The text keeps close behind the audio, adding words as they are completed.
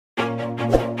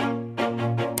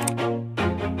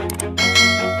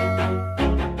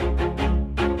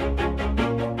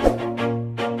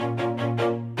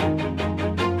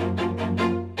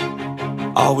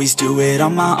Always do it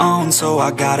on my own, so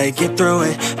I gotta get through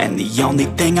it. And the only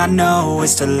thing I know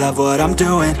is to love what I'm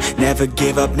doing. Never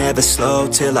give up, never slow,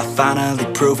 till I finally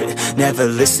prove it. Never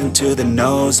listen to the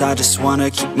no's, I just wanna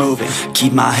keep moving.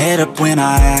 Keep my head up when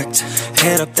I act,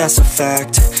 head up, that's a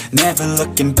fact. Never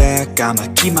looking back, I'ma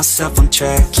keep myself on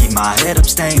track. Keep my head up,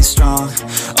 staying strong,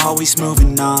 always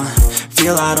moving on.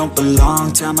 Feel I don't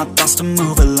belong, tell my thoughts to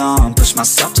move along. Push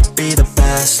myself to be the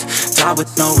best, die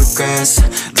with no regrets.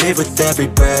 Live with every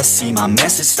breath, see my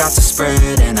message start to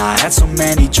spread. And I had so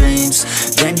many dreams,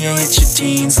 then you hit your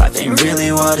teens. Life ain't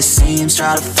really what it seems,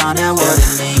 try to find out what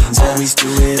it means. Always do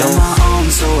it on my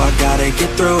own, so I gotta get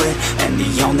through it. And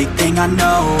the only thing I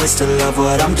know is to love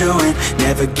what I'm doing.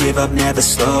 Never give up, never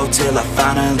slow, till I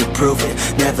finally prove it.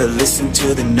 Never listen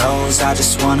to the no's, I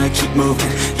just wanna keep moving.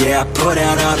 Yeah, I put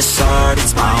out all this art,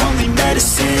 it's my only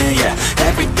medicine. Yeah,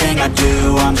 everything I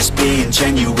do, I'm just being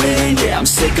genuine. Yeah, I'm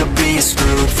sick of being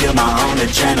screwed, feel my own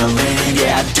adrenaline.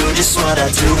 Yeah, I do just what I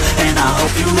do, and I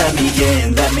hope you let me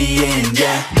in,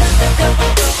 yeah.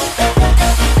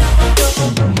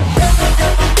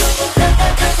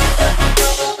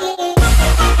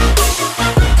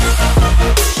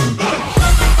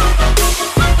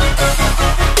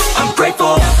 I'm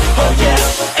grateful, oh yeah,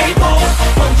 able,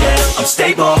 oh yeah, I'm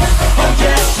stable, oh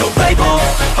yeah, no label,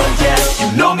 oh yeah,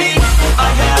 you know me, I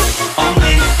have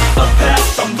only a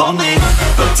path, I'm lonely,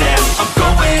 but damn, I'm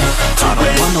going to win. I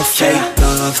don't want no fake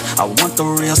love, I want the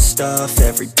real stuff.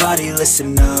 Everybody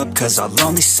listen up, cause I'll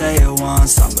only say it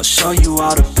once. I'm gonna show you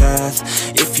all the path,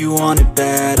 if you want it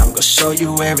bad. I'm gonna show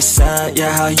you where it's at,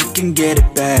 yeah, how you can get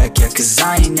it back. Yeah, cause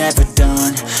I ain't never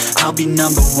done, I'll be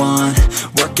number one.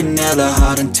 Working hella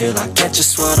hard until I get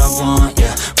just what I want,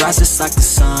 yeah. Rises like the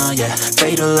sun, yeah,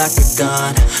 fatal like a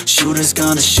gun. Shooters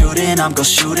gonna shoot and I'm gonna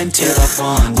shoot until I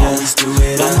won, yeah. Always do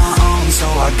it on my own, so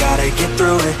I gotta get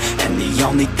through it. And the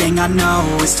only thing I know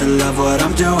is to love what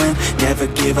I'm doing. Never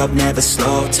give up, never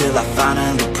slow, till I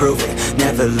finally prove it.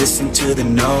 Never listen to the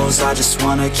no's, I just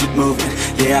wanna keep moving.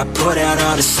 Yeah, I put out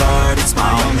all this art, it's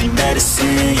my only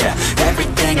medicine. Yeah,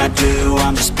 everything I do,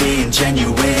 I'm just being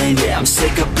genuine. Yeah, I'm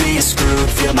sick of being screwed,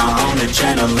 feel my own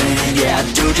adrenaline. Yeah, I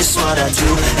do just what I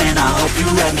do, and I hope you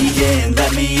let me in,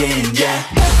 yeah.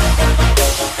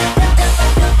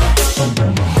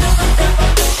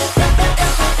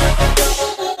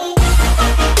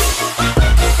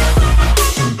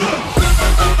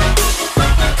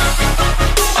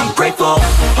 I'm grateful,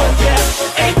 oh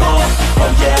yeah, able,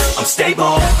 oh yeah, I'm stable,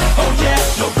 oh yeah,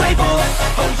 no label,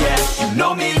 oh yeah, you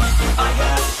know me, I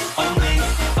have only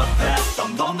a path,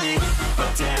 I'm lonely,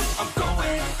 but damn, I'm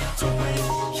going to win,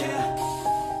 yeah.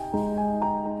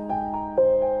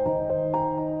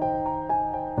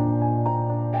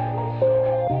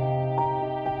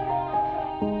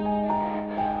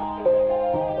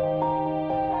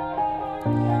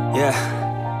 Yeah,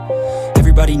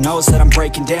 everybody knows that I'm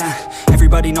breaking down.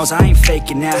 Everybody knows I ain't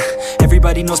faking now.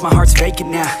 Everybody knows my heart's vacant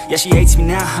now. Yeah, she hates me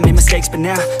now, I made mistakes but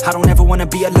now I don't ever wanna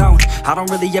be alone. I don't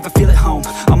really ever feel at home.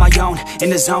 On my own, in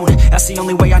the zone, that's the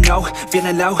only way I know.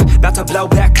 Feeling low, about to blow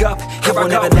back up. Here I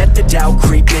won't ever let the doubt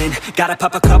creep in. Gotta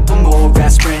pop a couple more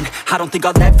aspirin. I don't think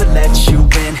I'll ever let you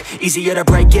in. Easier to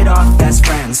break it off as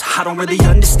friends. I don't really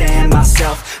understand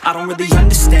myself, I don't really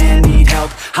understand, need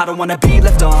help. I don't wanna be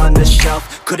left on the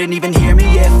shelf. Couldn't even hear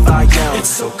me if I yelled. It's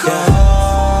so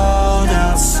cold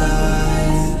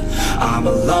outside, I'm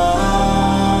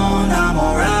alone, I'm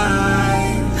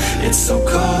alright. It's so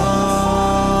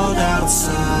cold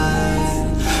outside,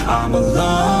 I'm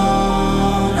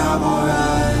alone, I'm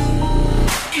alright.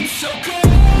 It's so cold.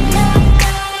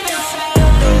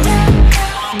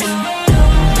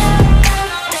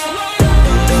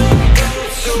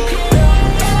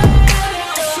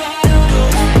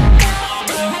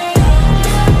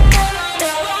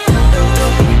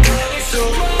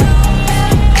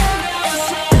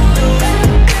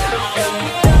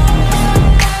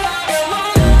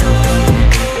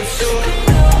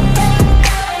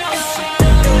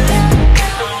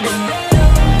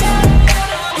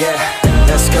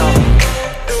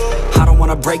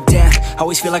 break down.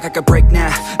 Always feel like I could break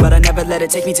now, but I never let it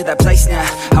take me to that place now.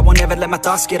 I won't ever let my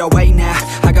thoughts get away now.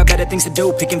 I got better things to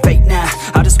do, picking fate now.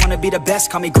 I just wanna be the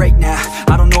best, call me great now.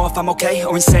 I don't know if I'm okay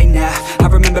or insane now. I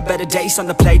remember better days on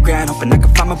the playground, hoping I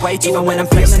can find my way even when I'm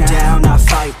feeling down. I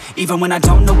fight, even when I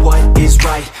don't know what is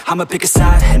right. I'ma pick a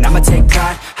side, and I'ma take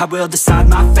pride. I will decide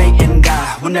my fate, and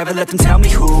I will never let them tell me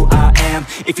who I am.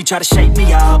 If you try to shape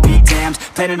me, I'll be damned.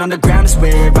 Planet on the ground is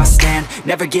where I stand.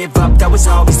 Never give up, that was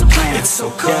always the plan. It's so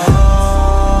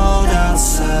cold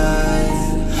outside,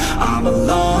 I'm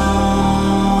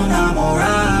alone, I'm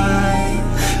alright.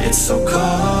 It's so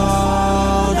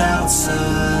cold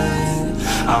outside,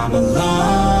 I'm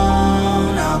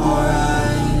alone, I'm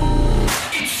alright.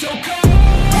 It's so cold.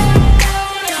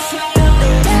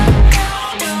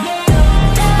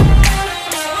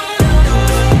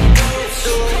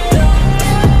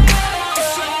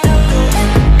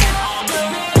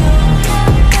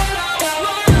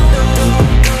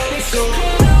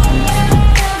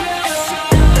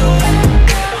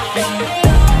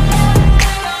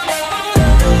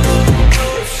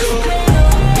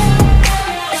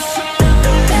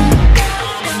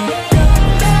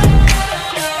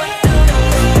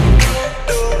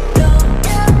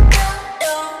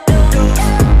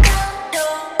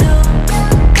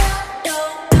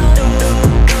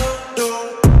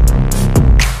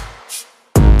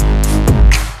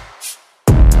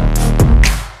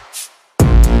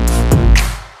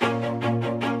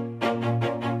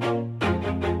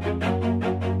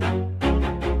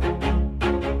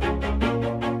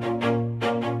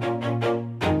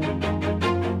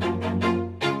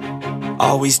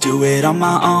 Always do it on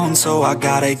my own, so I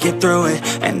gotta get through it.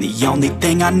 And the only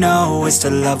thing I know is to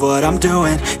love what I'm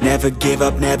doing. Never give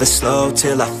up, never slow,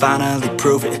 till I finally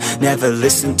prove it. Never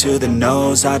listen to the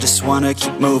no's, I just wanna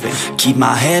keep moving. Keep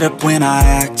my head up when I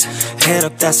act, head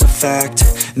up, that's a fact.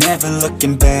 Never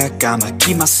looking back, I'ma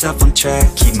keep myself on track.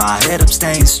 Keep my head up,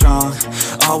 staying strong,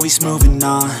 always moving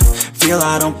on. Feel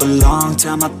I don't belong,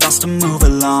 tell my thoughts to move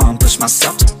along. Push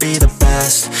myself to be the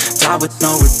best, die with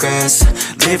no regrets.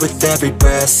 Live with every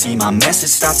breath, see my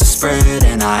message start to spread.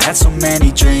 And I had so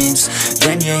many dreams,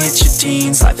 then you hit your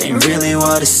teens. Life ain't really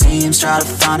what it seems, try to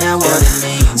find out what it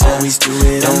means. Always do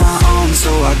it on my own,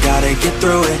 so I gotta get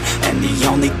through it. And the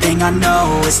only thing I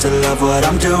know is to love what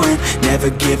I'm doing.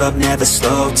 Never give up, never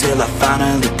slow, till I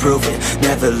finally prove it.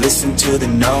 Never listen to the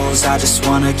no's, I just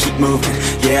wanna keep moving.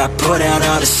 Yeah, I put out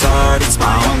all this art, it's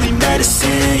my only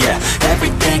medicine. Yeah,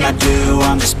 everything I do,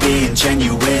 I'm just being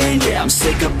genuine. Yeah, I'm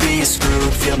sick of being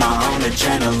screwed, feel my own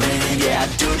adrenaline. Yeah, I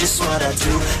do just what I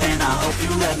do, and I hope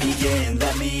you let me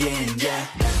in,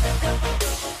 yeah.